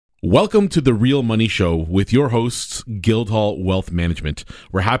Welcome to the Real Money Show with your hosts, Guildhall Wealth Management.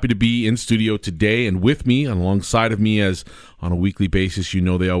 We're happy to be in studio today, and with me, alongside of me as on a weekly basis, you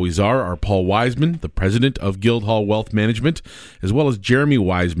know they always are Paul Wiseman, the president of Guildhall Wealth Management, as well as Jeremy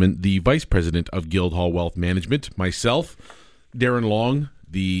Wiseman, the vice president of Guildhall Wealth Management, myself, Darren Long,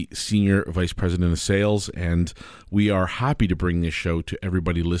 the senior vice president of sales, and we are happy to bring this show to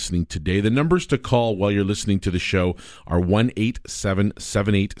everybody listening today. The numbers to call while you're listening to the show are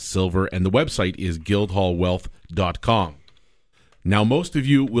 1-877-8-SILVER, and the website is guildhallwealth.com. Now, most of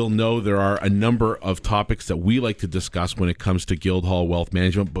you will know there are a number of topics that we like to discuss when it comes to Guildhall Wealth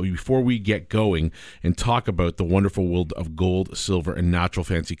Management, but before we get going and talk about the wonderful world of gold, silver, and natural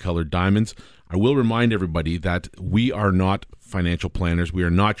fancy colored diamonds, I will remind everybody that we are not financial planners. We are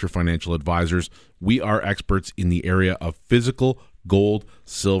not your financial advisors. We are experts in the area of physical gold,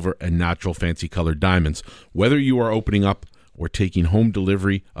 silver, and natural fancy colored diamonds. Whether you are opening up or taking home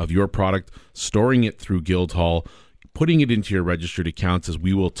delivery of your product, storing it through Guildhall, putting it into your registered accounts, as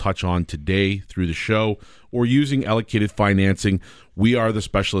we will touch on today through the show, or using allocated financing, we are the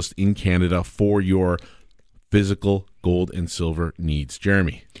specialist in Canada for your physical gold and silver needs.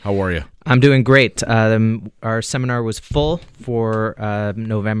 Jeremy, how are you? I'm doing great. Our seminar was full for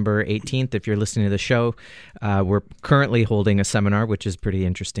November 18th. If you're listening to the show, we're currently holding a seminar, which is pretty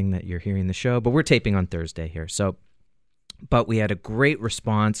interesting that you're hearing the show, but we're taping on Thursday here. But we had a great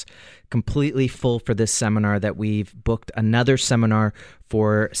response, completely full for this seminar, that we've booked another seminar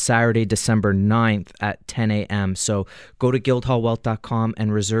for Saturday, December 9th at 10 a.m. So go to guildhallwealth.com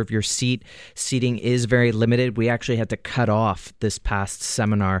and reserve your seat. Seating is very limited. We actually had to cut off this past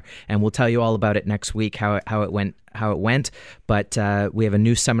seminar, and we'll tell you all about it next week, how it went. But we have a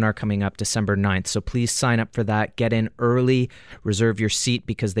new seminar coming up December 9th. So please sign up for that. Get in early, reserve your seat,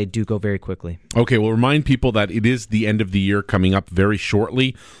 because they do go very quickly. Okay, we'll remind people that it is the end of the year coming up very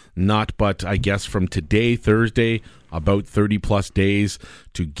shortly. Not but, I guess, from today, Thursday, about 30 plus days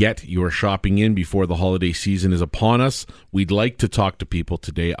to get your shopping in before the holiday season is upon us. We'd like to talk to people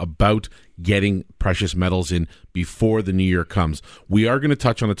today about getting precious metals in before the new year comes. We are going to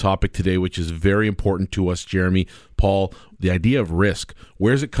touch on a topic today which is very important to us, Jeremy, Paul, the idea of risk.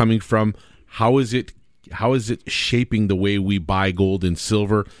 Where's it coming from? How is it shaping the way we buy gold and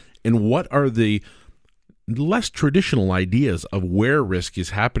silver? And what are the less traditional ideas of where risk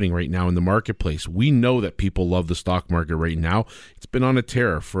is happening right now in the marketplace? We know that people love the stock market right now. It's been on a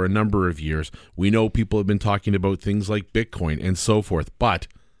tear for a number of years. We know people have been talking about things like Bitcoin and so forth, but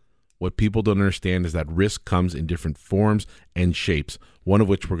what people don't understand is that risk comes in different forms and shapes, one of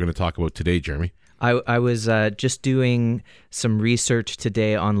which we're going to talk about today, Jeremy. I was just doing some research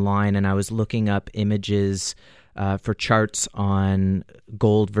today online, and I was looking up images for charts on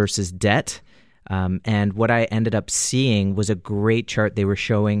gold versus debt. And what I ended up seeing was a great chart. They were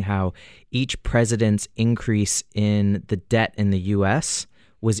showing how each president's increase in the debt in the U.S.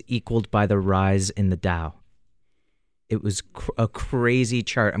 was equaled by the rise in the Dow. It was a crazy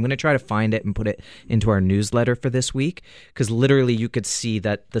chart. I'm going to try to find it and put it into our newsletter for this week, because literally you could see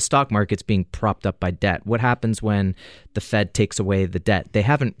that the stock market's being propped up by debt. What happens when the Fed takes away the debt? They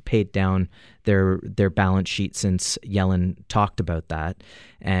haven't paid down their balance sheet since Yellen talked about that,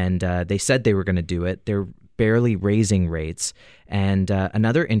 and they said they were going to do it. They're barely raising rates. And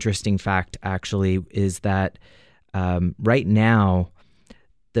another interesting fact, actually, is that right now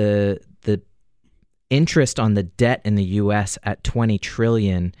the interest on the debt in the U.S. at $20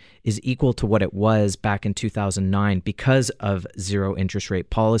 trillion is equal to what it was back in 2009 because of zero interest rate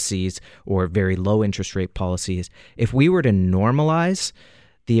policies or very low interest rate policies. If we were to normalize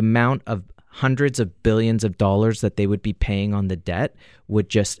the amount of hundreds of billions of dollars that they would be paying on the debt,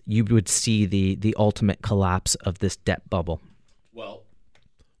 you would see the ultimate collapse of this debt bubble. Well,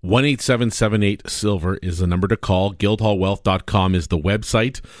 1-877-8-SILVER is the number to call. Guildhallwealth.com is the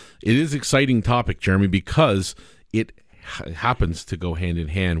website. It is an exciting topic, Jeremy, because it happens to go hand in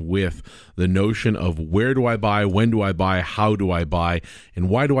hand with the notion of where do I buy, when do I buy, how do I buy, and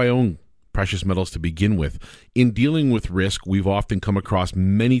why do I own precious metals to begin with. In dealing with risk, we've often come across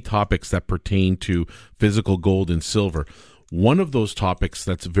many topics that pertain to physical gold and silver. One of those topics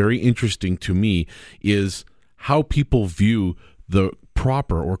that's very interesting to me is how people view the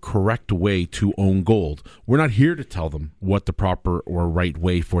proper or correct way to own gold. We're not here to tell them what the proper or right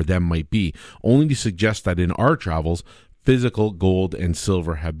way for them might be, only to suggest that in our travels, physical gold and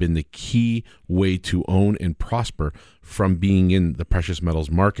silver have been the key way to own and prosper from being in the precious metals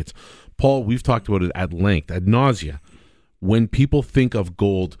markets. Paul, we've talked about it at length, ad nausea. When people think of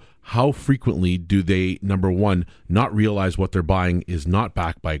gold, how frequently do they, number one, not realize what they're buying is not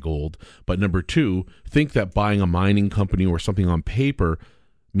backed by gold, but number two, think that buying a mining company or something on paper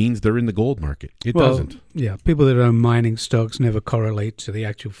means they're in the gold market. It doesn't. Yeah, people that own mining stocks never correlate to the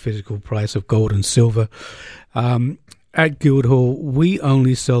actual physical price of gold and silver. At Guildhall, we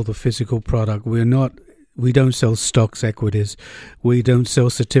only sell the physical product. We don't sell stocks, equities. We don't sell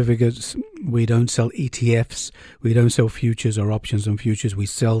certificates. We don't sell ETFs. We don't sell futures or options on futures. We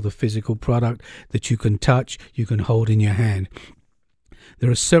sell the physical product that you can touch, you can hold in your hand. There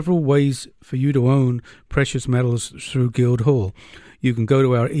are several ways for you to own precious metals through Guildhall. You can go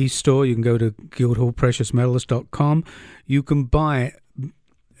to our e-store. You can go to guildhallpreciousmetals.com. You can buy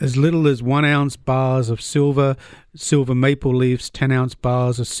as little as 1 ounce bars of silver maple leafs, 10 ounce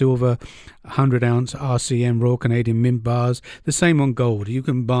bars of silver, 100 ounce RCM, Royal Canadian Mint bars. The same on gold. You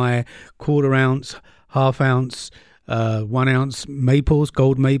can buy quarter ounce, half ounce, 1 ounce maples,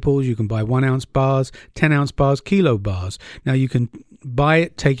 gold maples. You can buy 1 ounce bars, 10 ounce bars, kilo bars. Now you can buy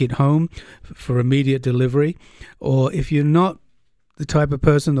it, take it home for immediate delivery, or if you're not the type of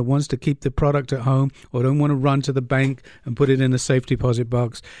person that wants to keep the product at home or don't want to run to the bank and put it in a safe deposit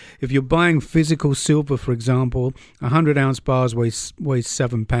box. If you're buying physical silver, for example, 100 ounce bars weighs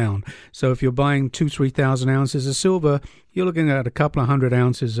 7 pounds. So if you're buying 3,000 ounces of silver, you're looking at a couple of 100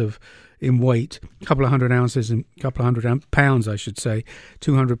 ounces in weight, a couple of 100 ounces and a couple of 100 pounds, I should say,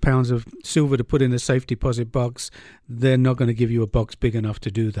 200 pounds of silver to put in a safe deposit box. They're not going to give you a box big enough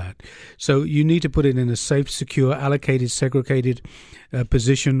to do that. So you need to put it in a safe, secure, allocated, segregated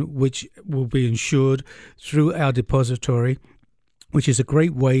position, which will be insured through our depository, which is a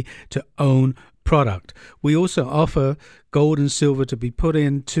great way to own product. We also offer gold and silver to be put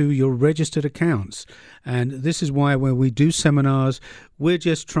into your registered accounts. And this is why when we do seminars, we're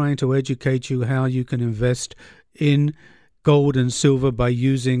just trying to educate you how you can invest in gold and silver by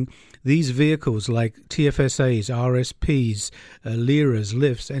using these vehicles like TFSAs, RSPs, LIRAs,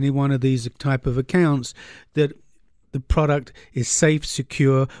 LIFs, any one of these type of accounts that the product is safe,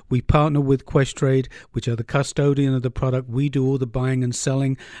 secure. We partner with Questrade, which are the custodian of the product. We do all the buying and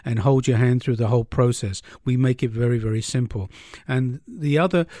selling and hold your hand through the whole process. We make it very, very simple. And the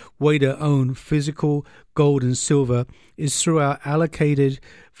other way to own physical gold and silver is through our allocated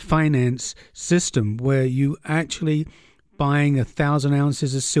finance system, where you actually buying 1,000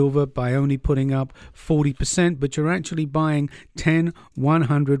 ounces of silver by only putting up 40%, but you're actually buying 10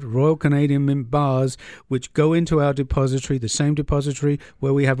 100 Royal Canadian Mint bars, which go into our depository, the same depository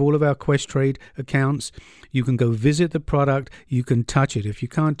where we have all of our Questrade accounts. You can go visit the product, you can touch it. If you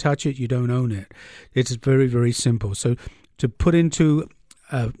can't touch it, you don't own it. It's very, very simple. So to put into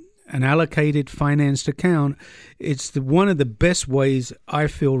an allocated financed account, it's one of the best ways I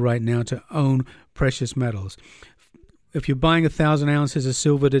feel right now to own precious metals. If you're buying 1,000 ounces of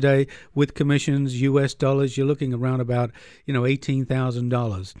silver today with commissions, US dollars, you're looking around about,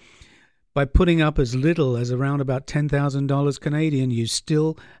 $18,000. By putting up as little as around about $10,000 Canadian, you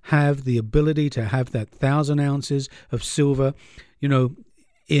still have the ability to have that 1,000 ounces of silver,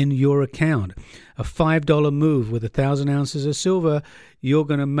 in your account. A $5 move with 1,000 ounces of silver, you're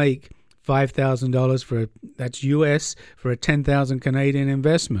going to make $5,000 that's US for a 10,000 Canadian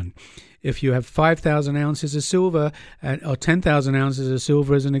investment. If you have 5,000 ounces of silver or 10,000 ounces of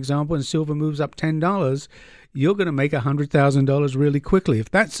silver as an example, and silver moves up $10, you're going to make $100,000 really quickly.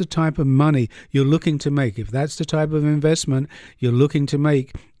 If that's the type of money you're looking to make, if that's the type of investment you're looking to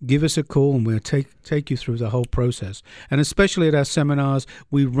make, give us a call and we'll take you through the whole process. And especially at our seminars,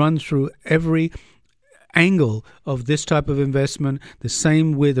 we run through every angle of this type of investment, the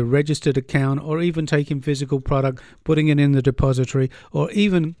same with a registered account, or even taking physical product, putting it in the depository, or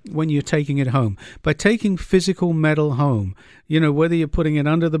even when you're taking it home. By taking physical metal home, whether you're putting it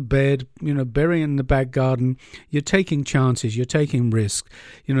under the bed, burying it in the back garden, you're taking chances, you're taking risks.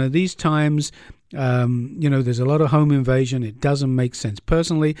 These times, there's a lot of home invasion. It doesn't make sense.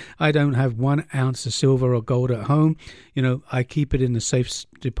 Personally, I don't have 1 ounce of silver or gold at home. I keep it in the safe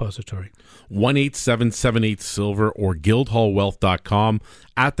depository. 1-877-8-SILVER or guildhallwealth.com.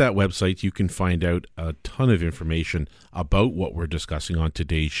 At that website, you can find out a ton of information about what we're discussing on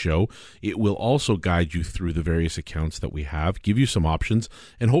today's show. It will also guide you through the various accounts that we have, give you some options,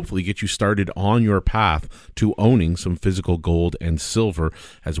 and hopefully get you started on your path to owning some physical gold and silver,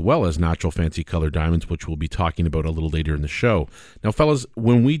 as well as natural fancy color diamonds, which we'll be talking about a little later in the show. Now, fellas,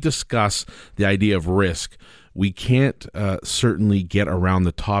 when we discuss the idea of risk, we can't certainly get around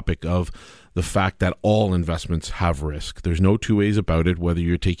the topic of the fact that all investments have risk. There's no two ways about it, whether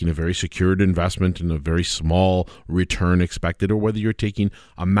you're taking a very secured investment and a very small return expected, or whether you're taking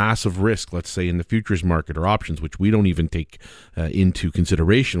a massive risk, let's say in the futures market or options, which we don't even take into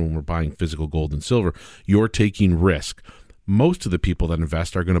consideration when we're buying physical gold and silver. You're taking risk. Most of the people that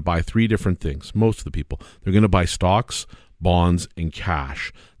invest are going to buy three different things. Most of the people. They're going to buy stocks, bonds, and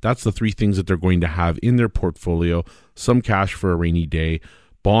cash. That's the three things that they're going to have in their portfolio. Some cash for a rainy day.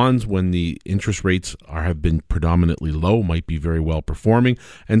 Bonds, when the interest rates have been predominantly low, might be very well performing.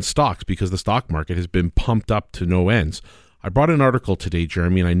 And stocks, because the stock market has been pumped up to no ends. I brought an article today,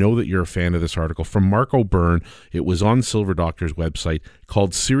 Jeremy, and I know that you're a fan of this article, from Mark O'Byrne. It was on Silver Doctor's website,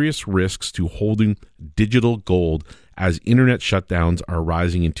 called Serious Risks to Holding Digital Gold as Internet Shutdowns Are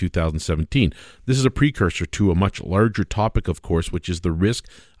Rising in 2017. This is a precursor to a much larger topic, of course, which is the risk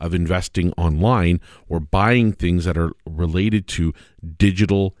of investing online or buying things that are related to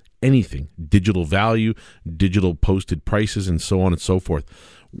digital anything, digital value, digital posted prices, and so on and so forth.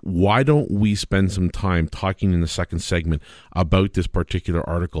 Why don't we spend some time talking in the second segment about this particular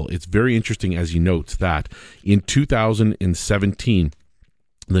article? It's very interesting, as he notes, that in 2017,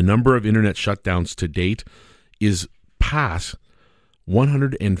 the number of internet shutdowns to date is past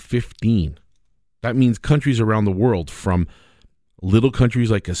 115. That means countries around the world, from little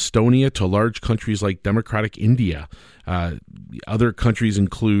countries like Estonia to large countries like democratic India. Other countries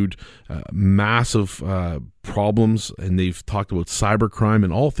include massive problems, and they've talked about cybercrime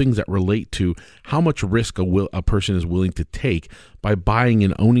and all things that relate to how much risk a person is willing to take by buying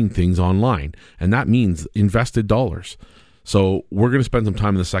and owning things online. And that means invested dollars. So we're going to spend some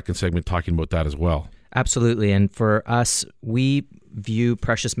time in the second segment talking about that as well. Absolutely. And for us, we view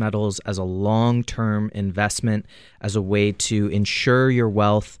precious metals as a long-term investment, as a way to ensure your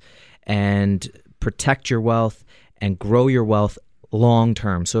wealth and protect your wealth and grow your wealth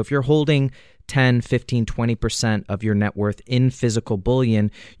long-term. So if you're holding 10, 15, 20% of your net worth in physical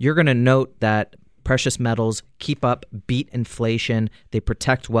bullion, you're going to note that precious metals keep up, beat inflation, they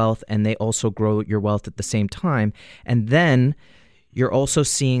protect wealth, and they also grow your wealth at the same time. And then you're also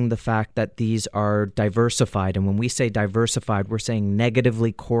seeing the fact that these are diversified. And when we say diversified, we're saying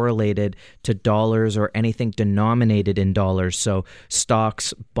negatively correlated to dollars or anything denominated in dollars. So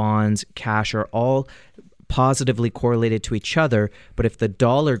stocks, bonds, cash are all positively correlated to each other. But if the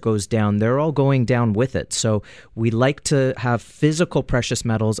dollar goes down, they're all going down with it. So we like to have physical precious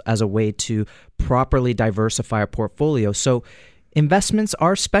metals as a way to properly diversify a portfolio. So investments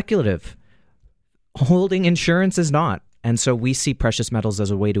are speculative. Holding insurance is not. And so we see precious metals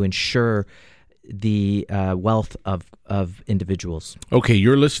as a way to ensure the wealth of individuals. Okay,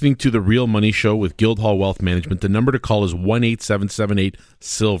 you're listening to The Real Money Show with Guildhall Wealth Management. The number to call is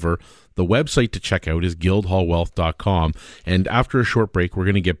 1-877-8-SILVER. The website to check out is guildhallwealth.com. And after a short break, we're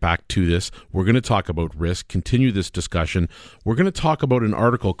going to get back to this. We're going to talk about risk, continue this discussion. We're going to talk about an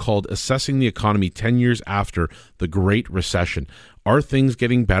article called Assessing the Economy 10 Years After the Great Recession. Are things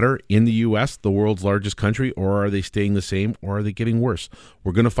getting better in the U.S., the world's largest country, or are they staying the same, or are they getting worse?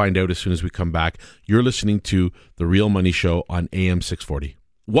 We're going to find out as soon as we come back. You're listening to The Real Money Show on AM 640.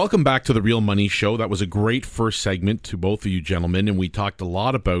 Welcome back to The Real Money Show. That was a great first segment to both of you gentlemen, and we talked a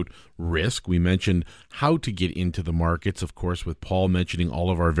lot about risk. We mentioned how to get into the markets, of course, with Paul mentioning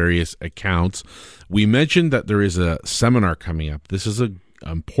all of our various accounts. We mentioned that there is a seminar coming up. This is an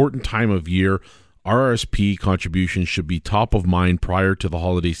important time of year. RRSP contributions should be top of mind prior to the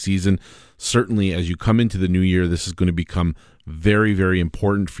holiday season. Certainly, as you come into the new year, this is going to become very, very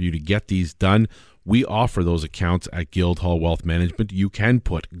important for you to get these done. We offer those accounts at Guildhall Wealth Management. You can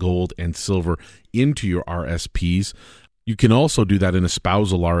put gold and silver into your RSPs. You can also do that in a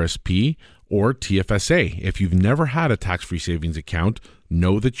spousal RSP or TFSA. If you've never had a tax-free savings account,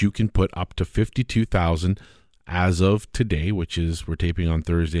 know that you can put up to $52,000 as of today, which is, we're taping on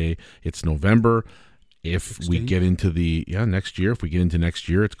Thursday, it's November. If 16. We get into next year, if we get into next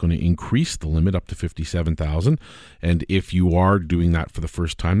year, it's going to increase the limit up to $57,000. And if you are doing that for the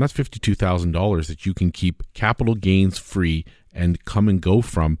first time, that's $52,000 that you can keep capital gains free and come and go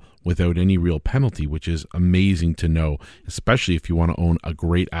from without any real penalty, which is amazing to know, especially if you want to own a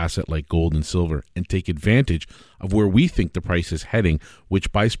great asset like gold and silver and take advantage of where we think the price is heading,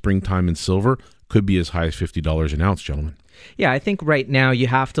 which by springtime in silver could be as high as $50 an ounce, gentlemen. Yeah, I think right now you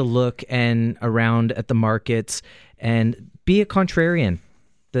have to look around at the markets and be a contrarian.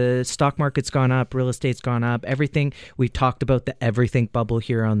 The stock market's gone up, real estate's gone up, everything. We've talked about the everything bubble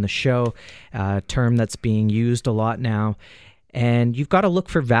here on the show, a term that's being used a lot now. And you've got to look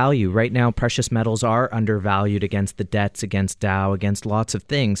for value. Right now, precious metals are undervalued against the debts, against Dow, against lots of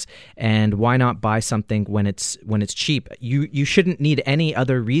things. And why not buy something when it's cheap? You shouldn't need any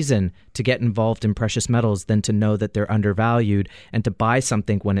other reason to get involved in precious metals than to know that they're undervalued and to buy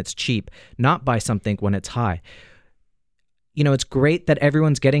something when it's cheap, not buy something when it's high. You know, it's great that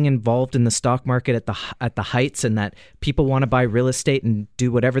everyone's getting involved in the stock market at the heights, and that people want to buy real estate and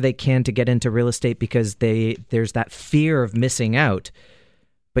do whatever they can to get into real estate because there's that fear of missing out.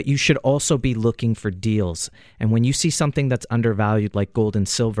 but you should also be looking for deals. And when you see something that's undervalued like gold and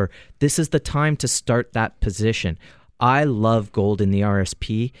silver, this is the time to start that position. I love gold in the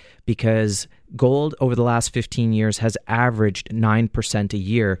RSP because gold over the last 15 years has averaged 9% a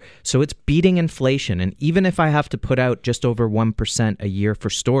year. So it's beating inflation. And even if I have to put out just over 1% a year for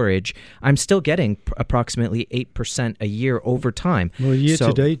storage, I'm still getting approximately 8% a year over time. Well, year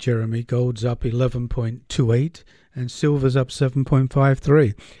to date, Jeremy, gold's up 11.28 and silver's up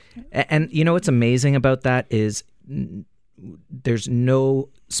 7.53. And you know what's amazing about that is there's no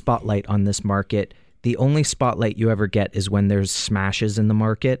spotlight on this market. The only spotlight you ever get is when there's smashes in the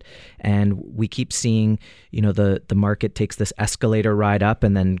market, and we keep seeing, the market takes this escalator ride up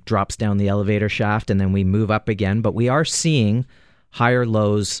and then drops down the elevator shaft, and then we move up again. But we are seeing higher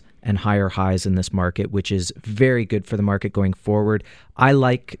lows and higher highs in this market, which is very good for the market going forward. I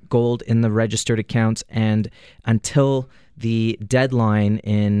like gold in the registered accounts, and until the deadline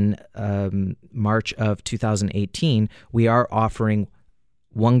in March of 2018, we are offering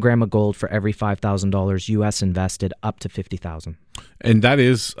 1 gram of gold for every $5,000 US invested up to $50,000. And that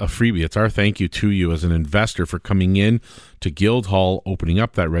is a freebie. It's our thank you to you as an investor for coming in to Guildhall, opening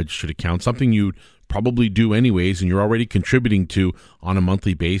up that registered account, something you'd probably do anyways, and you're already contributing to on a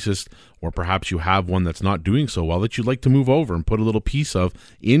monthly basis, or perhaps you have one that's not doing so well that you'd like to move over and put a little piece of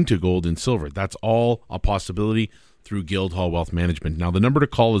into gold and silver. That's all a possibility through Guildhall Wealth Management. Now, the number to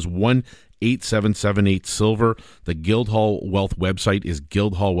call is 1-8778-SILVER. The Guildhall Wealth website is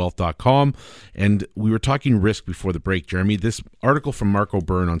guildhallwealth.com. And we were talking risk before the break, Jeremy. This article from Marco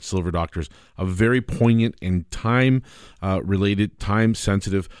Byrne on Silver Doctors, a very poignant and time-related,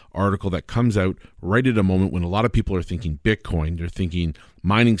 time-sensitive article that comes out right at a moment when a lot of people are thinking Bitcoin, they're thinking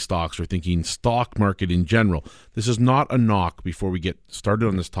mining stocks, or thinking stock market in general. This is not a knock, before we get started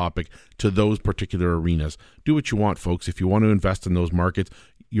on this topic, to those particular arenas. Do what you want, folks. If you want to invest in those markets,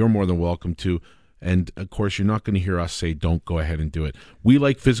 you're more than welcome to. And of course, you're not going to hear us say, don't go ahead and do it. We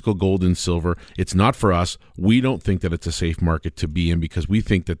like physical gold and silver. It's not for us. We don't think that it's a safe market to be in, because we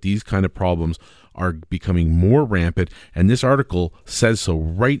think that these kind of problems are becoming more rampant. And this article says so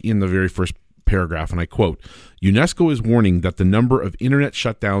right in the very first paragraph. And I quote, UNESCO is warning that the number of internet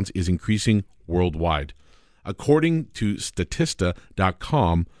shutdowns is increasing worldwide. According to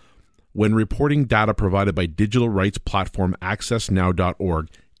Statista.com, when reporting data provided by digital rights platform AccessNow.org,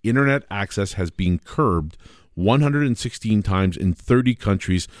 internet access has been curbed 116 times in 30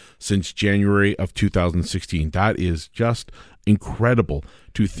 countries since January of 2016. That is just incredible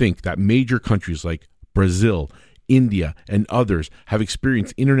to think that major countries like Brazil, India, and others have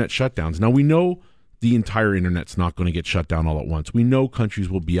experienced internet shutdowns. Now, we know the entire internet's not going to get shut down all at once. We know countries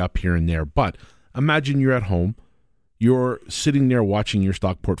will be up here and there, but imagine you're at home, you're sitting there watching your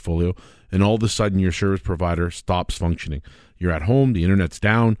stock portfolio, and all of a sudden your service provider stops functioning. You're at home, the internet's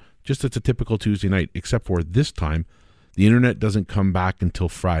down, just as a typical Tuesday night, except for this time, the internet doesn't come back until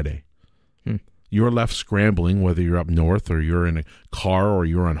Friday. You're left scrambling, whether you're up north or you're in a car or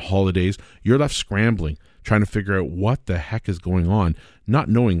you're on holidays, you're left scrambling, trying to figure out what the heck is going on, not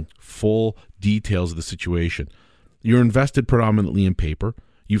knowing full details of the situation. You're invested predominantly in paper.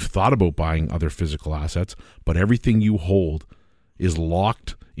 You've thought about buying other physical assets, but everything you hold is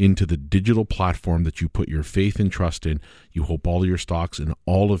locked into the digital platform that you put your faith and trust in. You hope all of your stocks and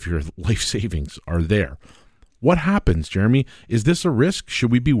all of your life savings are there. What happens, Jeremy? Is this a risk?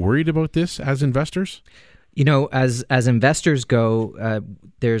 Should we be worried about this as investors? You know, as investors go,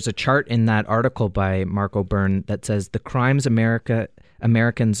 there's a chart in that article by Marco Byrne that says the crimes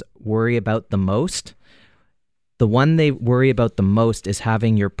Americans worry about the most. The one they worry about the most is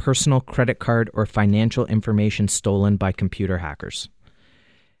having your personal credit card or financial information stolen by computer hackers.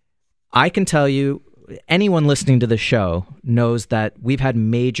 I can tell you, anyone listening to the show knows that we've had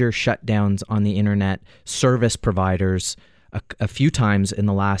major shutdowns on the internet service providers a few times in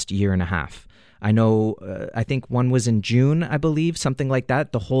the last year and a half. I know, I think one was in June, I believe, something like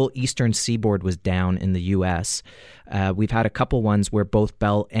that. The whole eastern seaboard was down in the U.S. We've had a couple ones where both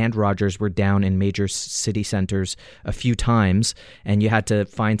Bell and Rogers were down in major city centers a few times, and you had to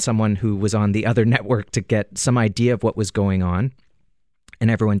find someone who was on the other network to get some idea of what was going on. And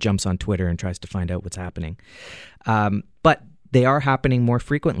everyone jumps on Twitter and tries to find out what's happening. But they are happening more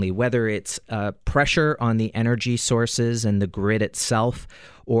frequently, whether it's pressure on the energy sources and the grid itself,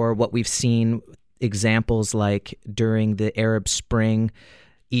 or what we've seen examples like during the Arab Spring,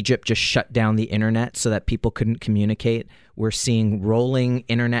 Egypt just shut down the internet so that people couldn't communicate. We're seeing rolling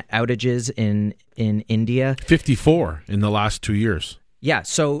internet outages in India. 54 in the last 2 years. Yeah,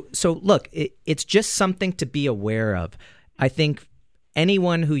 so look, it's just something to be aware of. I think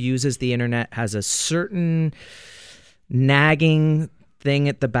anyone who uses the internet has a certain nagging thing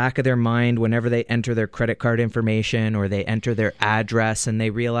at the back of their mind whenever they enter their credit card information or they enter their address and they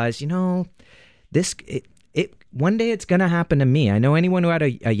realize, this one day it's going to happen to me. I know anyone who had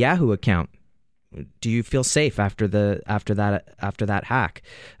a Yahoo account. Do you feel safe after that hack?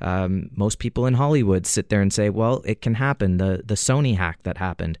 Most people in Hollywood sit there and say, well, it can happen. The Sony hack that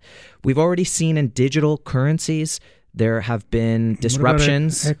happened. We've already seen in digital currencies, there have been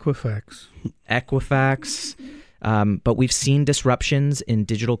disruptions. What about Equifax. But we've seen disruptions in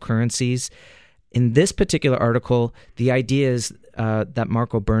digital currencies. In this particular article, the idea is that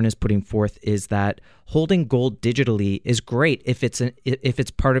Marco Byrne is putting forth is that holding gold digitally is great if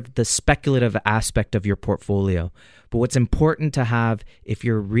it's part of the speculative aspect of your portfolio. But what's important to have if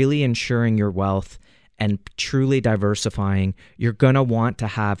you're really insuring your wealth and truly diversifying, you're going to want to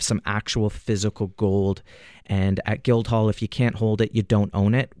have some actual physical gold. And at Guildhall, if you can't hold it, you don't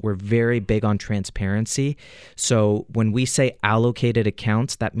own it. We're very big on transparency. So when we say allocated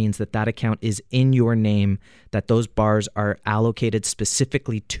accounts, that means that account is in your name, that those bars are allocated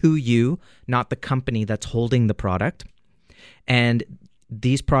specifically to you, not the company that's holding the product. And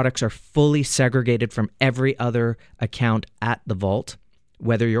these products are fully segregated from every other account at the vault,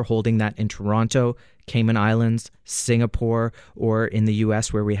 whether you're holding that in Toronto, Cayman Islands, Singapore, or in the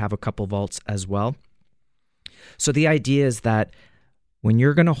US where we have a couple vaults as well. So the idea is that when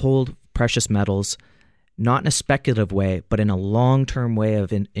you're going to hold precious metals, not in a speculative way, but in a long-term way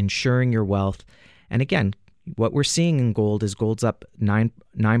of ensuring your wealth. And again, what we're seeing in gold is gold's up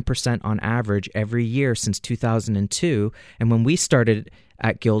 9% on average every year since 2002. And when we started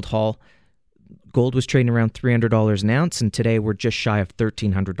at Guildhall, gold was trading around $300 an ounce, and today we're just shy of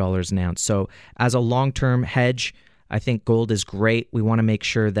 $1,300 an ounce. So as a long-term hedge, I think gold is great. We want to make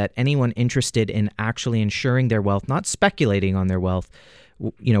sure that anyone interested in actually insuring their wealth, not speculating on their wealth,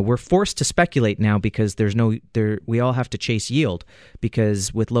 we're forced to speculate now because we all have to chase yield,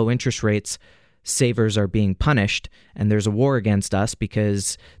 because with low interest rates, savers are being punished, and there's a war against us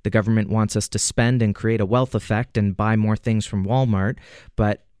because the government wants us to spend and create a wealth effect and buy more things from Walmart.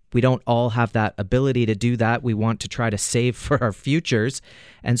 But we don't all have that ability to do that. We want to try to save for our futures.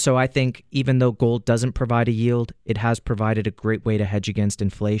 And so I think even though gold doesn't provide a yield, it has provided a great way to hedge against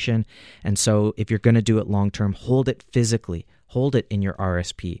inflation. And so if you're going to do it long term, hold it physically. Hold it in your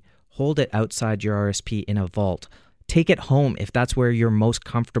RSP. Hold it outside your RSP in a vault. Take it home if that's where you're most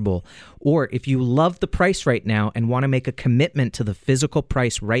comfortable. Or if you love the price right now and want to make a commitment to the physical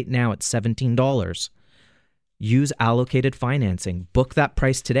price right now at $17, use allocated financing. Book that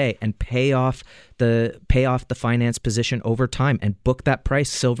price today and pay off the finance position over time and book that price,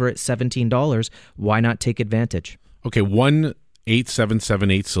 silver at $17. Why not take advantage? Okay,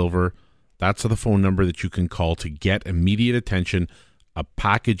 1-8778-SILVER. That's the phone number that you can call to get immediate attention, a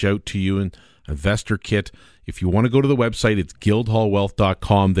package out to you, an investor kit. If you want to go to the website, it's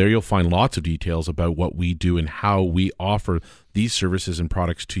guildhallwealth.com. There you'll find lots of details about what we do and how we offer these services and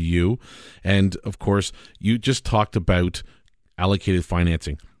products to you. And of course, you just talked about allocated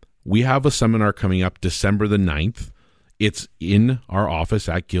financing. We have a seminar coming up December the 9th. It's in our office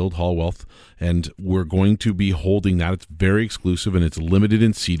at Guildhall Wealth, and we're going to be holding that. It's very exclusive and it's limited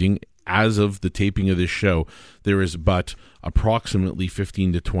in seating. As of the taping of this show, there is but approximately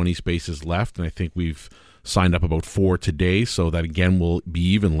 15 to 20 spaces left, and I think we've signed up about 4 today, so that again will be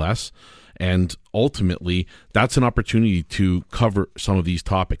even less. And ultimately, that's an opportunity to cover some of these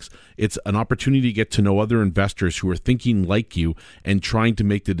topics. It's an opportunity to get to know other investors who are thinking like you and trying to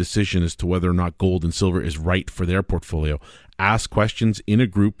make the decision as to whether or not gold and silver is right for their portfolio. Ask questions in a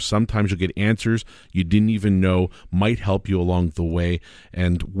group. Sometimes you'll get answers you didn't even know, might help you along the way,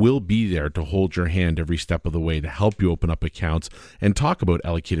 and we'll be there to hold your hand every step of the way to help you open up accounts and talk about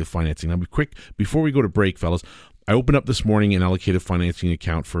allocated financing. Now, be quick, before we go to break, fellas, I opened up this morning an allocated financing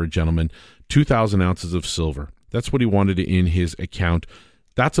account for a gentleman, 2,000 ounces of silver. That's what he wanted in his account.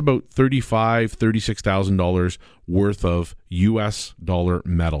 That's about $35,000, $36,000 worth of US dollar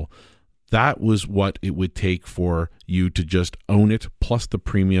metal. That was what it would take for you to just own it, plus the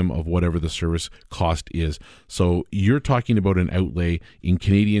premium of whatever the service cost is. So you're talking about an outlay in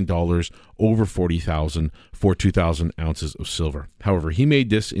Canadian dollars over $40,000 for 2,000 ounces of silver. However, he made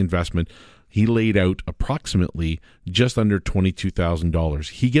this investment. He laid out approximately just under $22,000.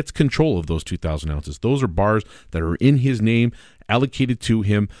 He gets control of those 2,000 ounces. Those are bars that are in his name, allocated to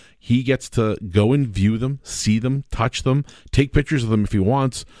him. He gets to go and view them, see them, touch them, take pictures of them if he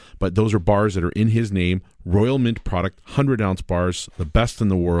wants, but those are bars that are in his name. Royal Mint product, 100-ounce bars, the best in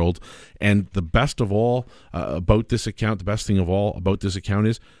the world. And the best of all about this account, the best thing of all about this account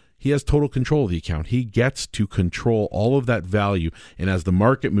is he has total control of the account. He gets to control all of that value. And as the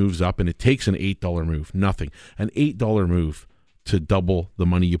market moves up, and it takes an $8 move, nothing. An $8 move to double the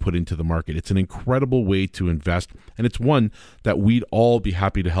money you put into the market. It's an incredible way to invest, and it's one that we'd all be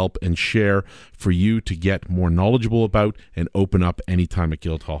happy to help and share for you to get more knowledgeable about and open up anytime at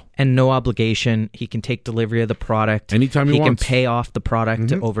Guildhall. And no obligation. He can take delivery of the product. Anytime he wants. He can pay off the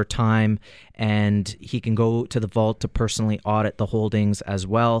product over time, and he can go to the vault to personally audit the holdings as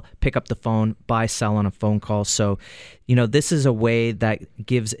well, pick up the phone, buy, sell on a phone call. So, this is a way that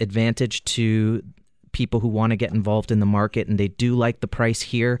gives advantage to people who want to get involved in the market, and they do like the price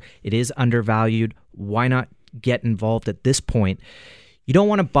here. It is undervalued. Why not get involved at this point? You don't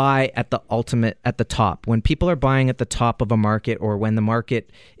want to buy at the top. When people are buying at the top of a market, or when the market,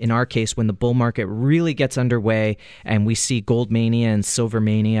 in our case, when the bull market really gets underway and we see gold mania and silver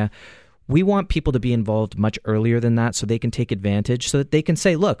mania, we want people to be involved much earlier than that so they can take advantage, so that they can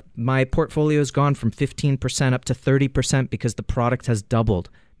say, look, my portfolio has gone from 15% up to 30% because the product has doubled.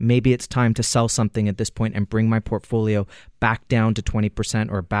 Maybe it's time to sell something at this point and bring my portfolio back down to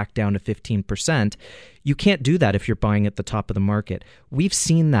 20% or back down to 15%. You can't do that if you're buying at the top of the market. We've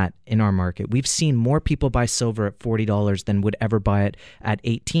seen that in our market. We've seen more people buy silver at $40 than would ever buy it at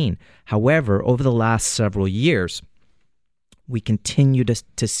 $18. However, over the last several years, we continue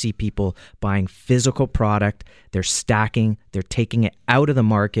to see people buying physical product. They're stacking. They're taking it out of the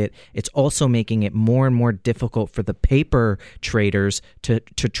market. It's also making it more and more difficult for the paper traders to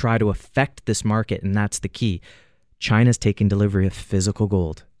try to affect this market, and that's the key. China's taking delivery of physical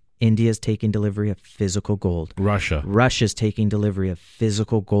gold. India's taking delivery of physical gold. Russia's taking delivery of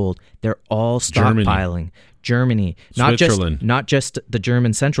physical gold. They're all stockpiling. Germany. Not just the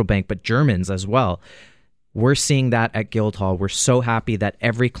German central bank, but Germans as well. We're seeing that at Guildhall. We're so happy that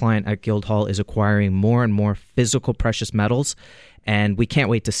every client at Guildhall is acquiring more and more physical precious metals, and we can't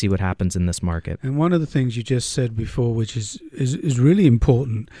wait to see what happens in this market. And one of the things you just said before, which is really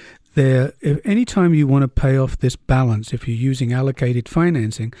important, if any time you want to pay off this balance, if you're using allocated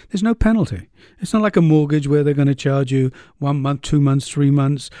financing, there's no penalty. It's not like a mortgage where they're going to charge you 1 month, 2 months, 3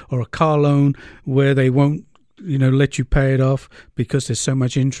 months, or a car loan where they won't let you pay it off because there's so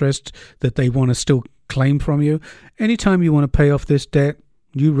much interest that they want to still claim from you. Anytime you want to pay off this debt,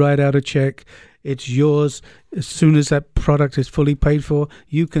 you write out a check. It's yours. As soon as that product is fully paid for,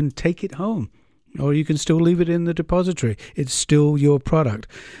 you can take it home, or you can still leave it in the depository. It's still your product.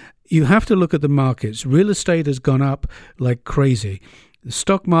 You have to look at the markets. Real estate has gone up like crazy. The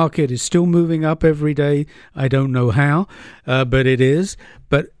stock market is still moving up every day. I don't know how, but it is.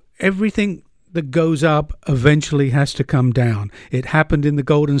 But everything that goes up eventually has to come down. It happened in the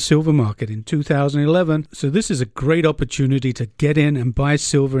gold and silver market in 2011. So this is a great opportunity to get in and buy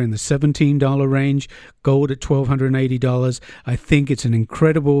silver in the $17 range, gold at $1,280. I think it's an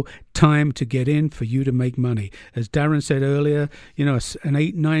incredible time to get in for you to make money. As Darren said earlier, an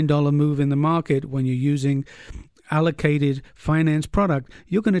 $8, $9 move in the market when you're using allocated finance product,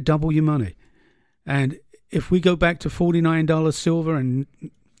 you're going to double your money. And if we go back to $49 silver and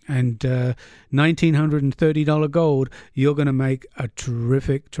 $1,930 gold, you're going to make a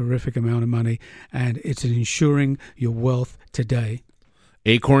terrific amount of money, and it's ensuring your wealth today.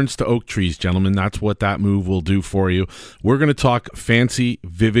 Acorns to oak trees, gentlemen. That's what that move will do for you. We're going to talk fancy,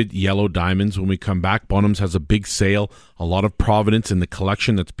 vivid yellow diamonds when we come back. Bonhams has a big sale, a lot of provenance in the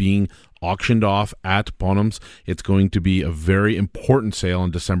collection that's being auctioned off at Bonhams. It's going to be a very important sale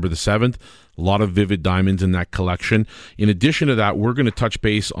on December the 7th. A lot of vivid diamonds in that collection. In addition to that, we're going to touch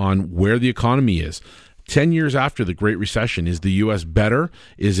base on where the economy is. 10 years after the Great Recession, is the U.S. better?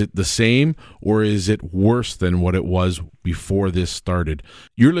 Is it the same? Or is it worse than what it was before this started?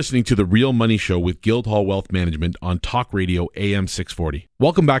 You're listening to The Real Money Show with Guildhall Wealth Management on Talk Radio AM 640.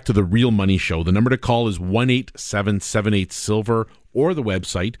 Welcome back to The Real Money Show. The number to call is 1-877-78-SILVER or the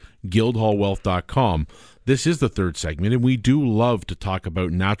website guildhallwealth.com. This is the third segment, and we do love to talk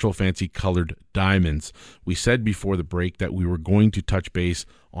about natural fancy colored diamonds. We said before the break that we were going to touch base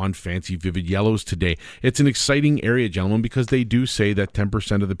on fancy vivid yellows today. It's an exciting area, gentlemen, because they do say that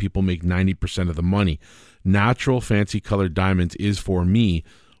 10% of the people make 90% of the money. Natural fancy colored diamonds is, for me,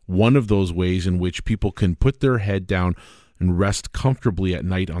 one of those ways in which people can put their head down and rest comfortably at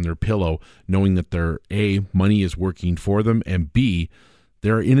night on their pillow, knowing that their A, money is working for them, and B,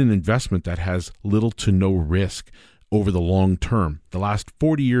 they're in an investment that has little to no risk over the long term. The last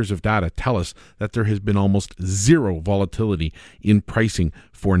 40 years of data tell us that there has been almost zero volatility in pricing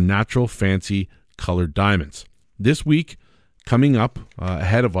for natural fancy colored diamonds. This week, coming up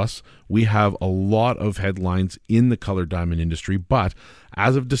ahead of us, we have a lot of headlines in the colored diamond industry, but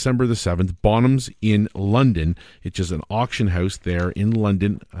as of December the 7th, Bonhams in London, which is an auction house there in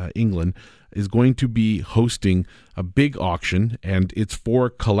London, England, is going to be hosting a big auction, and it's for a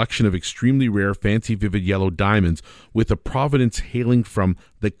collection of extremely rare, fancy, vivid yellow diamonds with a provenance hailing from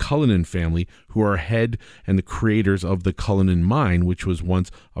the Cullinan family, who are head and the creators of the Cullinan mine, which was once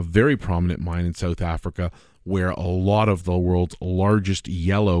a very prominent mine in South Africa, where a lot of the world's largest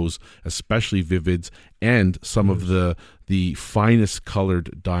yellows, especially vivids, and some of the finest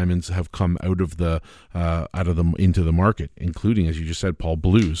colored diamonds have come out of them into the market, including, as you just said, Paul,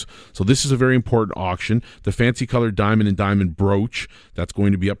 blues. So this is a very important auction. The fancy colored diamond and diamond brooch that's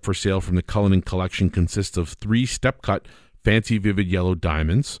going to be up for sale from the Cullinan collection consists of 3 step-cut fancy vivid yellow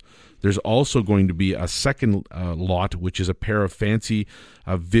diamonds. There's also going to be a second lot, which is a pair of fancy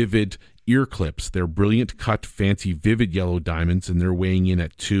vivid ear clips. They're brilliant cut, fancy, vivid yellow diamonds, and they're weighing in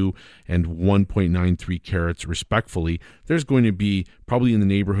at 2 and 1.93 carats respectfully. There's going to be probably in the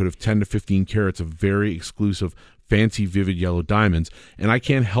neighborhood of 10 to 15 carats of very exclusive, fancy, vivid yellow diamonds. And I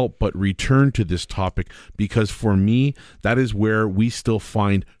can't help but return to this topic because for me, that is where we still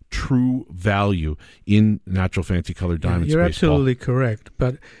find true value in natural fancy colored diamonds. You're absolutely correct.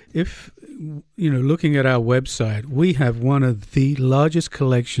 But if looking at our website, we have one of the largest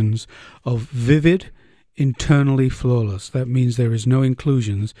collections of vivid, internally flawless. That means there is no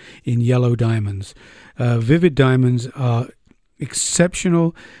inclusions in yellow diamonds. Vivid diamonds are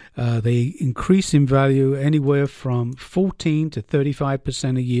exceptional. They increase in value anywhere from 14 to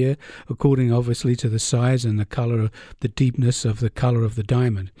 35% a year, according obviously to the size and the color, the deepness of the color of the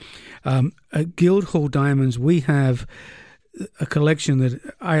diamond. At Guildhall Diamonds, we have a collection that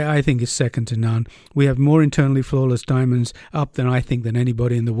I think is second to none. We have more internally flawless diamonds up than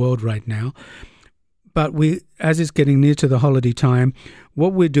anybody in the world right now. But as it's getting near to the holiday time,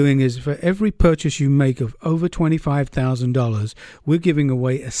 what we're doing is for every purchase you make of over $25,000, we're giving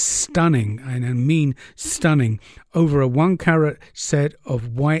away a stunning, and I mean stunning, over a 1 carat set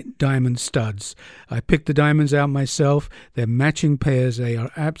of white diamond studs. I picked the diamonds out myself. They're matching pairs. They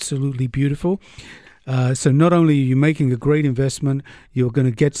are absolutely beautiful. So not only are you making a great investment, you're going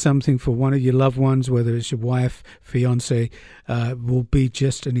to get something for one of your loved ones, whether it's your wife, fiance, will be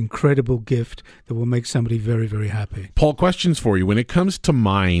just an incredible gift that will make somebody very, very happy. Paul, questions for you. When it comes to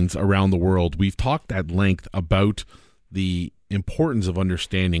mines around the world, we've talked at length about the importance of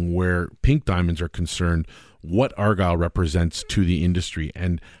understanding where pink diamonds are concerned, what Argyle represents to the industry,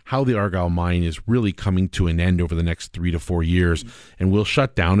 and how the Argyle mine is really coming to an end over the next 3 to 4 years, and will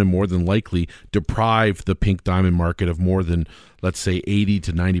shut down and more than likely deprive the pink diamond market of more than, let's say, 80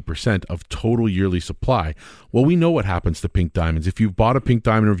 to 90% of total yearly supply. Well, we know what happens to pink diamonds. If you've bought a pink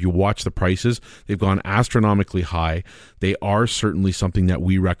diamond or if you watch the prices, they've gone astronomically high. They are certainly something that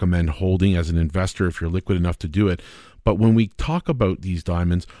we recommend holding as an investor if you're liquid enough to do it. But when we talk about these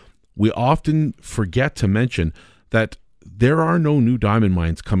diamonds, we often forget to mention that there are no new diamond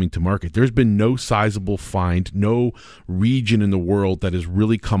mines coming to market. There's been no sizable find, no region in the world that has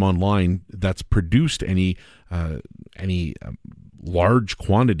really come online that's produced any large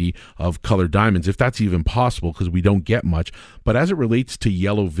quantity of colored diamonds, if that's even possible, because we don't get much. But as it relates to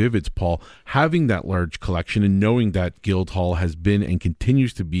yellow vivids, Paul, having that large collection and knowing that Guildhall has been and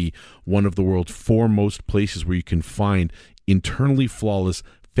continues to be one of the world's foremost places where you can find internally flawless,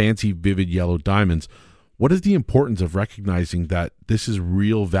 fancy, vivid yellow diamonds, what is the importance of recognizing that this is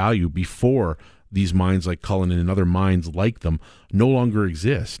real value before these mines like Cullinan and other mines like them no longer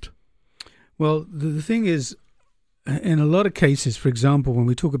exist? Well, the thing is, in a lot of cases, for example, when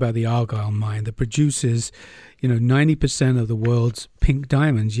we talk about the Argyle mine that produces 90% of the world's pink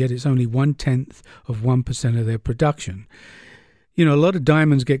diamonds, yet it's only 0.1% of their production. A lot of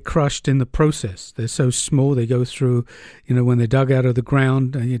diamonds get crushed in the process. They're so small, they go through, when they're dug out of the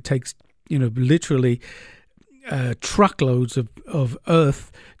ground, and it takes, literally truckloads of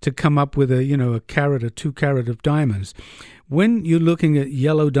earth to come up with a carat or 2 carat of diamonds. When you're looking at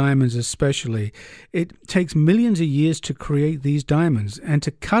yellow diamonds especially, it takes millions of years to create these diamonds. And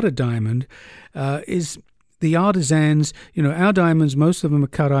to cut a diamond is the artisans, our diamonds, most of them are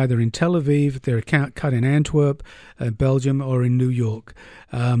cut either in Tel Aviv, they're cut in Antwerp, Belgium, or in New York.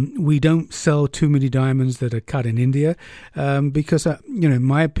 We don't sell too many diamonds that are cut in India because, in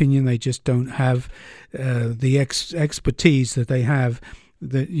my opinion, they just don't have the expertise that they have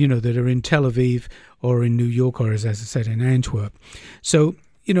that are in Tel Aviv or in New York or, as I said, in Antwerp. So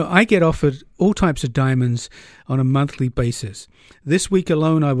I get offered all types of diamonds on a monthly basis. This week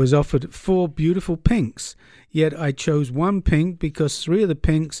alone, I was offered 4 beautiful pinks. Yet I chose one pink because 3 of the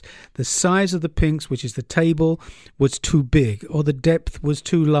pinks, the size of the pinks, which is the table, was too big, or the depth was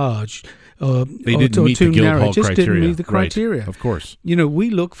too large, they didn't meet the Guildhall criteria. Didn't meet the criteria. Right, of course. We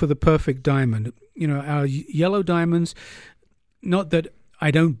look for the perfect diamond. Our yellow diamonds, not that I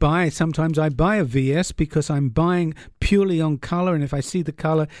don't buy. Sometimes I buy a VS because I'm buying purely on color, and if I see the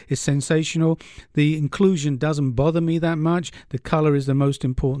color is sensational, the inclusion doesn't bother me that much. The color is the most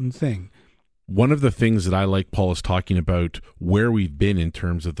important thing. One of the things that I like, Paul, is talking about where we've been in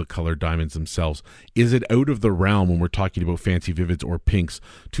terms of the colored diamonds themselves. Is it out of the realm when we're talking about fancy vivids or pinks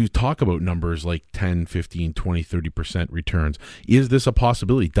to talk about numbers like 10, 15, 20, 30% returns? Is this a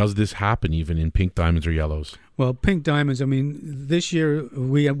possibility? Does this happen even in pink diamonds or yellows? Well, pink diamonds, this year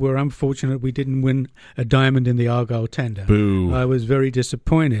we were unfortunate we didn't win a diamond in the Argyle tender. Boo. I was very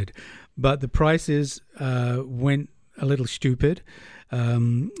disappointed. But the prices went a little stupid.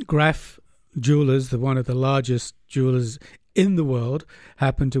 Graf Jewelers, one of the largest jewelers in the world,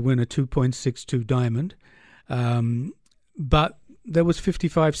 happened to win a 2.62 diamond. But there was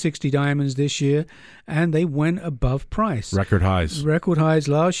 55, 60 diamonds this year, and they went above price. Record highs. Record highs.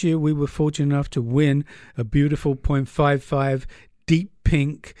 Last year, we were fortunate enough to win a beautiful 0.55 deep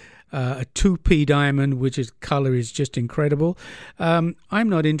pink, a 2p diamond, which is color is just incredible. I'm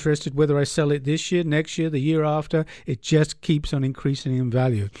not interested whether I sell it this year, next year, the year after. It just keeps on increasing in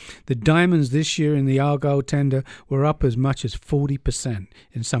value. The diamonds this year in the Argyle tender were up as much as 40%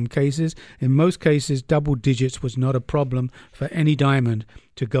 in some cases. In most cases, double digits was not a problem for any diamond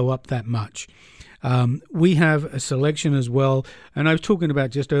to go up that much. We have a selection as well, and I was talking about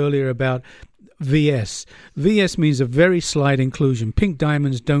just earlier about VS. VS means a very slight inclusion. Pink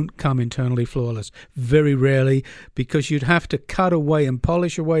diamonds don't come internally flawless, very rarely, because you'd have to cut away and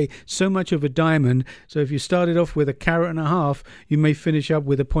polish away so much of a diamond. So if you started off with 1.5 carats, you may finish up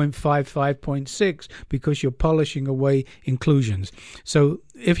with a 0.55, 0.6 because you're polishing away inclusions. So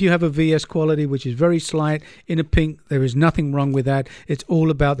if you have a VS quality, which is very slight, in a pink, there is nothing wrong with that. It's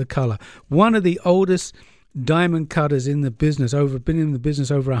all about the color. One of the oldest diamond cutters in the business, been in the business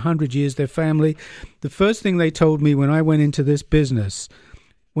over 100 years, their family. The first thing they told me when I went into this business,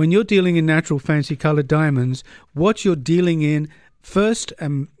 when you're dealing in natural fancy colored diamonds, what you're dealing in first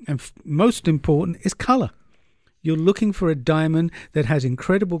and most important is color. You're looking for a diamond that has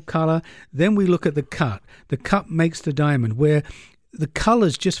incredible color. Then we look at the cut. The cut makes the diamond, where the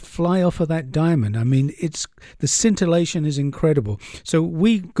colors just fly off of that diamond. It's the scintillation is incredible. So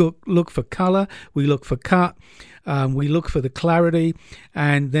we look for color, we look for cut, we look for the clarity,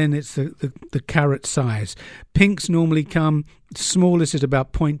 and then it's the carat size. Pinks normally come, smallest is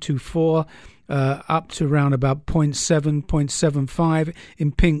about 0.24, up to around about 0.7, 0.75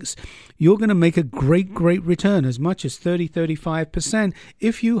 in pinks. You're going to make a great return, as much as 30, 35%,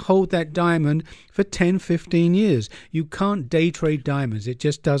 if you hold that diamond for 10, 15 years. You can't day trade diamonds. It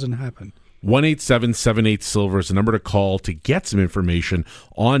just doesn't happen. 1-877-8-SILVER is the number to call to get some information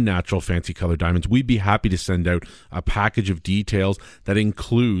on natural fancy color diamonds. We'd be happy to send out a package of details that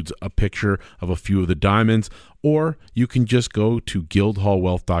includes a picture of a few of the diamonds, or you can just go to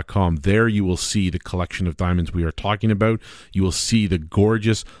guildhallwealth.com. There you will see the collection of diamonds we are talking about. You will see the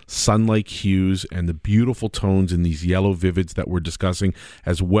gorgeous sun-like hues and the beautiful tones in these yellow vivids that we're discussing,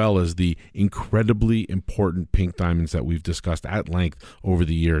 as well as the incredibly important pink diamonds that we've discussed at length over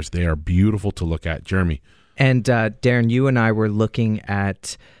the years. They are beautiful to look at. Jeremy. And Darren, you and I were looking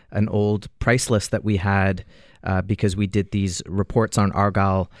at an old price list that we had because we did these reports on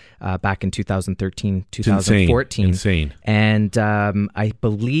Argyle back in 2013, 2014. Insane. And I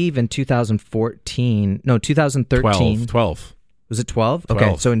believe in 2013. Was it 12?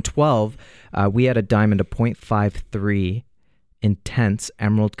 Okay, so in 12, we had a diamond of 0.53 intense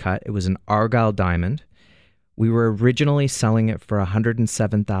emerald cut. It was an Argyle diamond. We were originally selling it for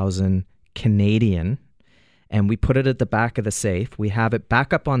 107,000 Canadian, and we put it at the back of the safe. We have it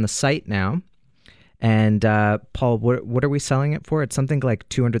back up on the site now. And Paul, what are we selling it for? It's something like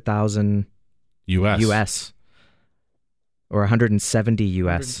 200,000 US. Or 170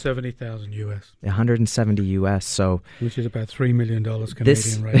 US. 170,000 US. 170 US. So, which is about $3 million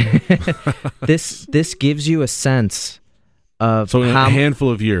Canadian right now. This gives you a sense of so in a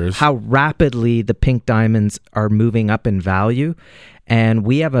handful of years how rapidly the pink diamonds are moving up in value. And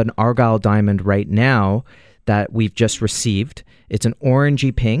we have an Argyle diamond right now that we've just received. It's an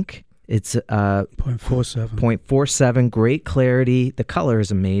orangey pink. It's 0.47. 0.47, great clarity. The color is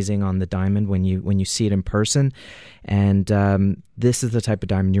amazing on the diamond when you see it in person. And this is the type of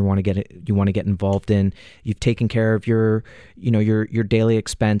diamond you want to get involved in. You've taken care of your daily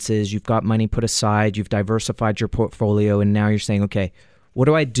expenses. You've got money put aside. You've diversified your portfolio, and now you're saying, okay, what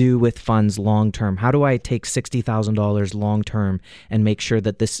do I do with funds long term? How do I take $60,000 long term and make sure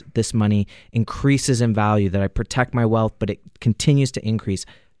that this money increases in value, that I protect my wealth, but it continues to increase?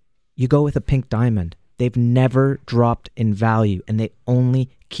 You go with a pink diamond. They've never dropped in value, and they only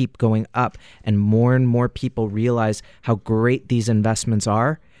keep going up. And more people realize how great these investments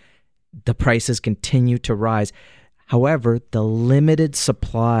are. The prices continue to rise. However, the limited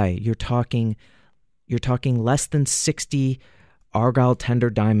supply, you're talking less than 60 Argyle tender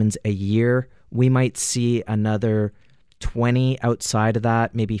diamonds a year. We might see another 20 outside of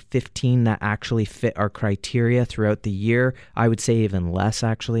that, maybe 15 that actually fit our criteria throughout the year. I would say even less,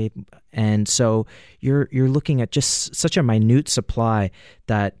 actually. And so you're looking at just such a minute supply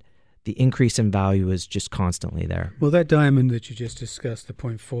that the increase in value is just constantly there. Well, that diamond that you just discussed, the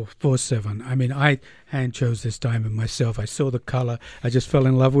 0.47, I mean, I hand chose this diamond myself. I saw the color. I just fell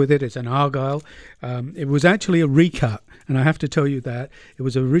in love with it. It's an Argyle. It was actually a recut, and I have to tell you that. It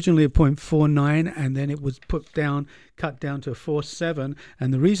was originally a 0.49, and then it was cut down to a 4.7.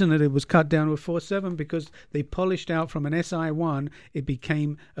 And the reason that it was cut down to a 4.7 because they polished out from an SI1, it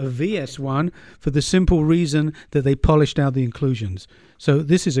became a VS1 for the simple reason that they polished out the inclusions. So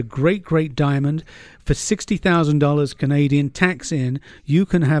this is a great diamond. For $60,000 Canadian, tax in, you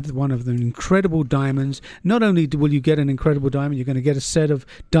can have one of the incredible diamonds. Not only will you get an incredible diamond, you're going to get a set of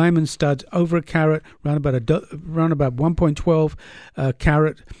diamond studs over a carat, around about 1.12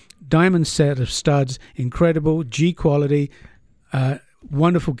 carat diamond set of studs. Incredible, G quality,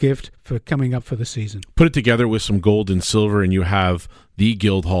 wonderful gift for coming up for the season. Put it together with some gold and silver, and you have the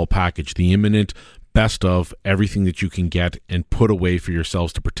Guildhall package, the imminent best of everything that you can get and put away for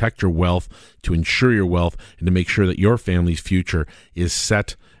yourselves to protect your wealth, to ensure your wealth, and to make sure that your family's future is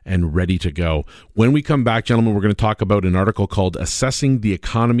set and ready to go. When we come back, gentlemen, we're going to talk about an article called Assessing the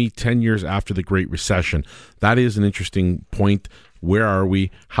Economy 10 Years After the Great Recession. That is an interesting point. Where are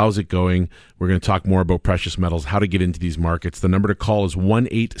we? How's it going? We're going to talk more about precious metals, how to get into these markets. The number to call is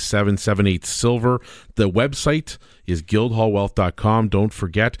 1-8778-SILVER. The website is guildhallwealth.com. Don't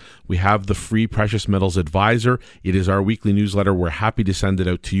forget, we have the free Precious Metals Advisor. It is our weekly newsletter. We're happy to send it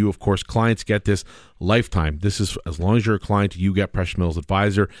out to you. Of course, clients get this lifetime. This is, as long as you're a client, you get Precious Metals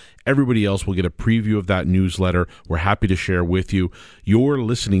Advisor. Everybody else will get a preview of that newsletter. We're happy to share with you. You're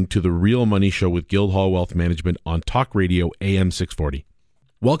listening to The Real Money Show with Guildhall Wealth Management on Talk Radio AM 640.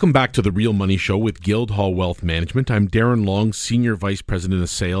 Welcome back to The Real Money Show with Guildhall Wealth Management. I'm Darren Long, Senior Vice President of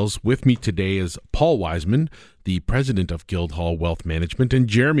Sales. With me today is Paul Wiseman, the President of Guildhall Wealth Management, and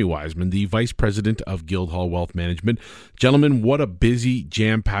Jeremy Wiseman, the Vice President of Guildhall Wealth Management. Gentlemen, what a busy,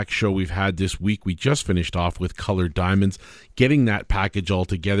 jam-packed show we've had this week. We just finished off with colored diamonds. Getting that package all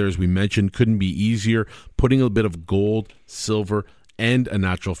together, as we mentioned, couldn't be easier. Putting a bit of gold, silver, and a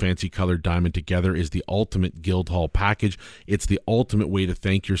natural fancy colored diamond together is the ultimate Guildhall package. It's the ultimate way to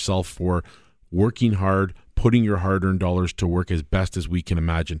thank yourself for working hard, putting your hard-earned dollars to work as best as we can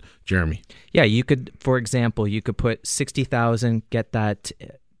imagine. Jeremy. Yeah, you could, for example, you could put $60,000, get that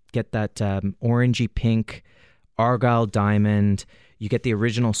orangey pink Argyle diamond. You get the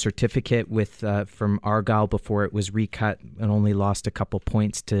original certificate with from Argyle before it was recut and only lost a couple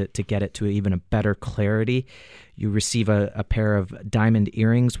points to get it to even a better clarity. You receive a pair of diamond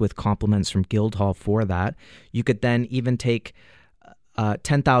earrings with compliments from Guildhall for that. You could then even take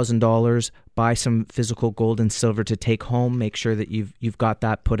 $10,000, buy some physical gold and silver to take home. Make sure that you've got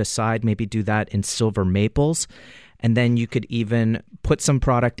that put aside. Maybe do that in silver maples. And then you could even put some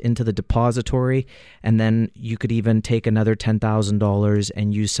product into the depository, and then you could even take another $10,000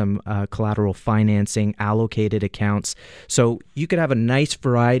 and use some collateral financing, allocated accounts. So you could have a nice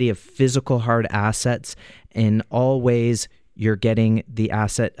variety of physical hard assets. In all ways, you're getting the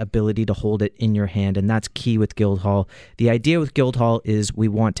asset ability to hold it in your hand, and that's key with Guildhall. The idea with Guildhall is we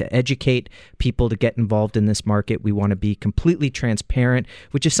want to educate people to get involved in this market. We want to be completely transparent,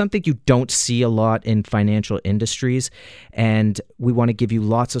 which is something you don't see a lot in financial industries, and we want to give you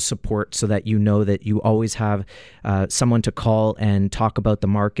lots of support so that you know that you always have someone to call and talk about the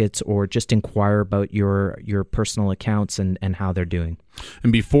markets or just inquire about your personal accounts and how they're doing.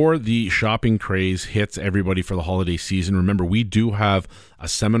 And before the shopping craze hits everybody for the holiday season, remember, we do have a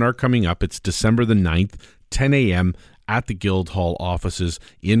seminar coming up. It's December the 9th, 10 a.m. at the Guildhall offices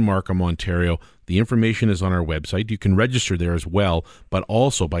in Markham, Ontario. The information is on our website. You can register there as well, but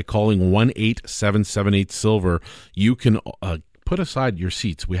also by calling 1-8778-SILVER, you can put aside your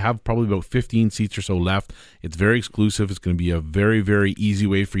seats. We have probably about 15 seats or so left. It's very exclusive. It's going to be a very, very easy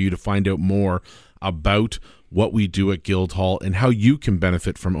way for you to find out more about what we do at Guildhall and how you can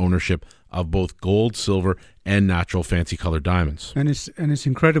benefit from ownership of both gold, silver, and natural fancy colored diamonds. And it's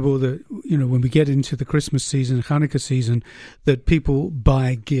incredible that, when we get into the Christmas season, Hanukkah season, that people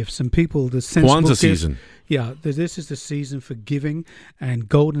buy gifts, and people, the sensible Kwanzaa season. Yeah, this is the season for giving, and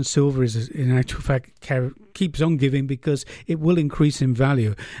gold and silver is, in actual fact, keeps on giving because it will increase in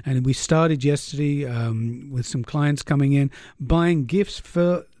value. And we started yesterday with some clients coming in, buying gifts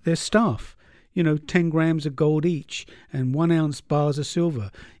for their staff. 10 grams of gold each and 1 ounce bars of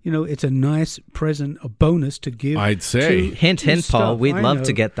silver. It's a nice present, a bonus to give. I'd say. Hint, Paul. We'd love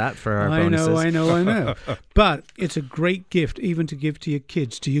to get that for our bonuses. I know. But it's a great gift even to give to your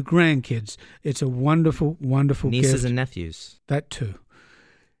kids, to your grandkids. It's a wonderful, wonderful gift. Nieces and nephews. That too.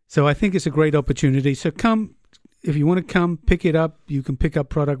 So I think it's a great opportunity. So come. If you want to come, pick it up. You can pick up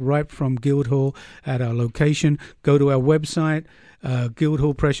product right from Guildhall at our location. Go to our website,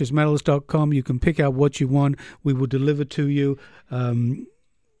 guildhallpreciousmetals.com. You can pick out what you want. We will deliver to you.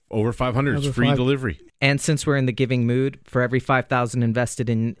 Over 500. It's free delivery. And since we're in the giving mood, for every $5,000 invested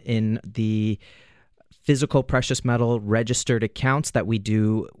in the physical precious metal registered accounts that we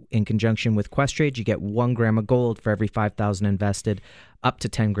do in conjunction with Questrade, you get 1 gram of gold for every $5,000 invested, up to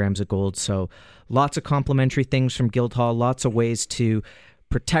 10 grams of gold. So lots of complimentary things from Guildhall, lots of ways to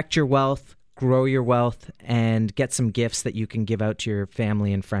protect your wealth, grow your wealth, and get some gifts that you can give out to your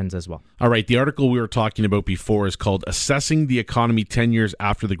family and friends as well. All right, the article we were talking about before is called Assessing the Economy 10 Years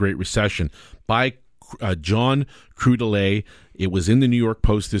After the Great Recession by John Crudelet. It was in the New York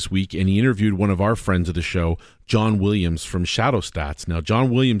Post this week, and he interviewed one of our friends of the show, John Williams from Shadow Stats. Now, John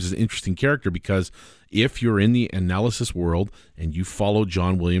Williams is an interesting character because if you're in the analysis world and you follow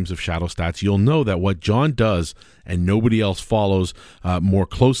John Williams of Shadow Stats, you'll know that what John does, and nobody else follows more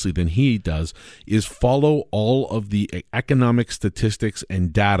closely than he does, is follow all of the economic statistics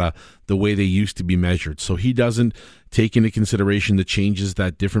and data the way they used to be measured. So he doesn't take into consideration the changes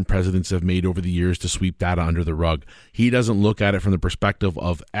that different presidents have made over the years to sweep data under the rug. He doesn't look at it from the perspective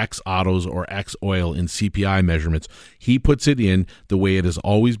of X autos or X oil in CPI measurements. He puts it in the way it has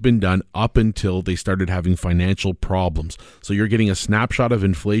always been done up until they started having financial problems. So you're getting a snapshot of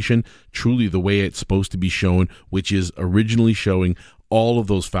inflation truly the way it's supposed to be shown, which is originally showing all of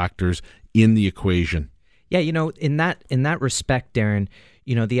those factors in the equation. Yeah, in that respect, Darren,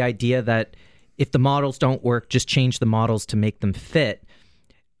 the idea that if the models don't work, just change the models to make them fit.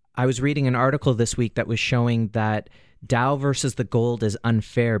 I was reading an article this week that was showing that Dow versus the gold is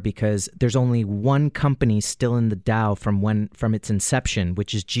unfair because there's only one company still in the Dow from its inception,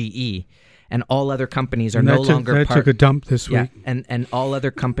 which is GE, and all other companies are no longer part. That took a dump this week. Yeah, and all other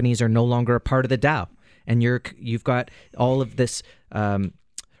companies are no longer a part of the Dow, and you've got all of this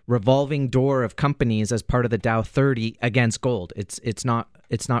revolving door of companies as part of the Dow 30 against gold. It's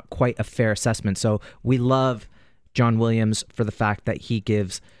not quite a fair assessment. So we love John Williams for the fact that he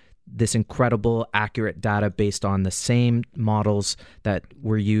gives this incredible, accurate data based on the same models that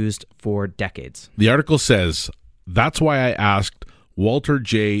were used for decades. The article says, that's why I asked Walter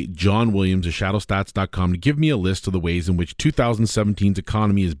J. John Williams of ShadowStats.com to give me a list of the ways in which 2017's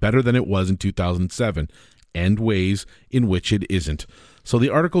economy is better than it was in 2007 and ways in which it isn't. So the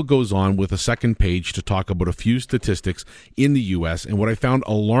article goes on with a second page to talk about a few statistics in the U.S. And what I found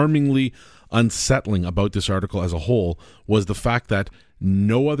alarmingly unsettling about this article as a whole was the fact that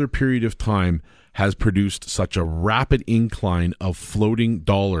no other period of time has produced such a rapid incline of floating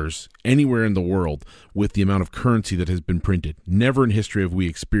dollars anywhere in the world with the amount of currency that has been printed. Never in history have we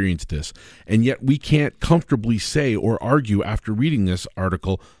experienced this. And yet we can't comfortably say or argue after reading this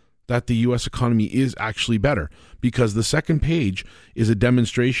article that the U.S. economy is actually better, because the second page is a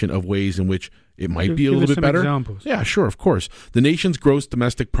demonstration of ways in which it might be a little bit better. Examples. Yeah, sure, of course. The nation's gross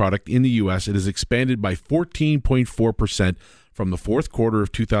domestic product in the U.S., it has expanded by 14.4% from the fourth quarter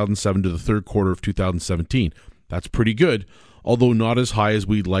of 2007 to the third quarter of 2017. That's pretty good, although not as high as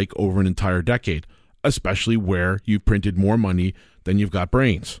we'd like over an entire decade, especially where you've printed more money than you've got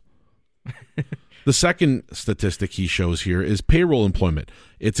brains. The second statistic he shows here is payroll employment.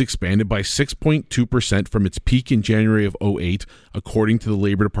 It's expanded by 6.2% from its peak in January of 2008, according to the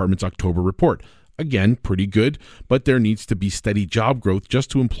Labor Department's October report. Again, pretty good, but there needs to be steady job growth just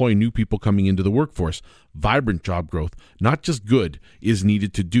to employ new people coming into the workforce. Vibrant job growth, not just good, is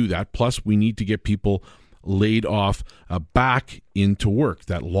needed to do that. Plus, we need to get people laid off back into work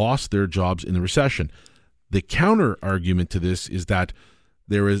that lost their jobs in the recession. The counter argument to this is that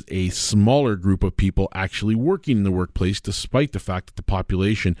there is a smaller group of people actually working in the workplace, despite the fact that the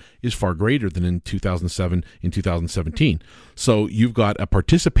population is far greater than in 2007, in 2017. So you've got a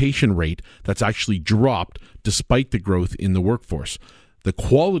participation rate that's actually dropped despite the growth in the workforce. The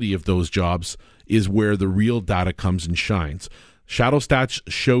quality of those jobs is where the real data comes and shines. Shadow Stats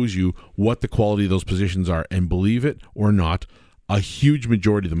shows you what the quality of those positions are, and believe it or not, a huge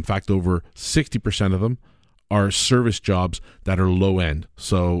majority of them, in fact, over 60% of them, are service jobs that are low end.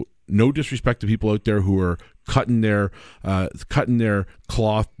 So no disrespect to people out there who are cutting their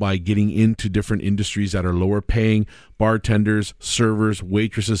cloth by getting into different industries that are lower paying, bartenders, servers,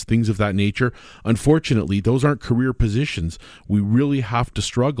 waitresses, things of that nature. Unfortunately, those aren't career positions. We really have to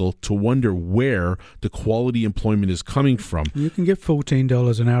struggle to wonder where the quality employment is coming from. You can get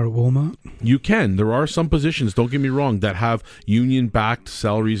 $14 an hour at Walmart. You can. There are some positions, don't get me wrong, that have union-backed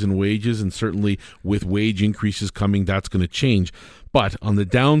salaries and wages, and certainly with wage increases coming, that's going to change. But on the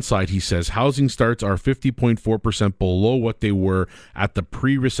downside, he says, housing starts are 50.4% below what they were at the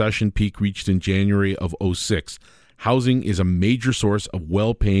pre-recession peak reached in January of 2006. Housing is a major source of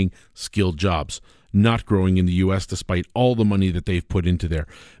well-paying, skilled jobs, not growing in the U.S. despite all the money that they've put into there.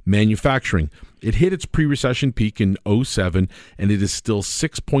 Manufacturing, it hit its pre-recession peak in 2007, and it is still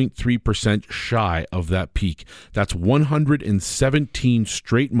 6.3% shy of that peak. That's 117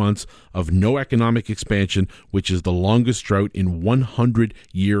 straight months of no economic expansion, which is the longest drought in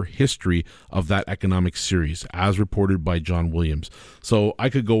 100-year history of that economic series, as reported by John Williams. So I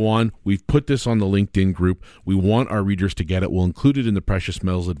could go on. We've put this on the LinkedIn group. We want our readers to get it. We'll include it in the Precious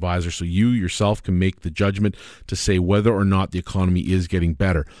Metals Advisor so you yourself can make the judgment to say whether or not the economy is getting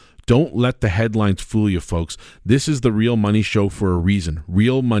better. Don't let the headlines fool you, folks. This is the Real Money Show for a reason.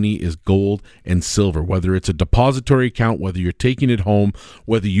 Real money is gold and silver. Whether it's a depository account, whether you're taking it home,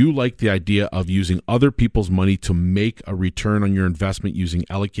 whether you like the idea of using other people's money to make a return on your investment using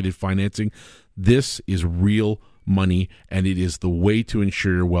allocated financing, this is real money, and it is the way to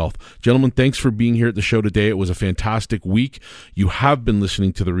ensure your wealth. Gentlemen, thanks for being here at the show today. It was a fantastic week. You have been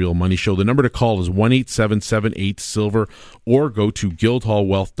listening to The Real Money Show. The number to call is 1-877-8-SILVER or go to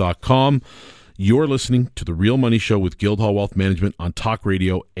guildhallwealth.com. You're listening to The Real Money Show with Guildhall Wealth Management on Talk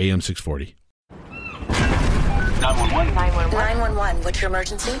Radio AM 640. 911. 911, what's your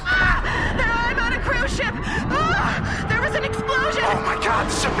emergency? I'm on a cruise ship. There was an explosion. Oh my God,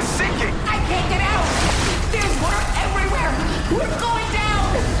 the ship is sinking. I can't get out! There's water everywhere! We're going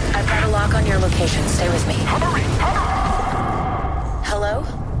down! I've got a lock on your location. Stay with me. Hurry, hurry! Hello?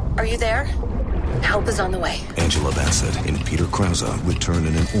 Are you there? Help is on the way. Angela Bassett and Peter Krause return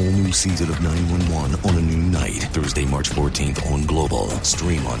in an all-new season of 911 on a new night. Thursday, March 14th on Global.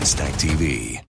 Stream on Stack TV.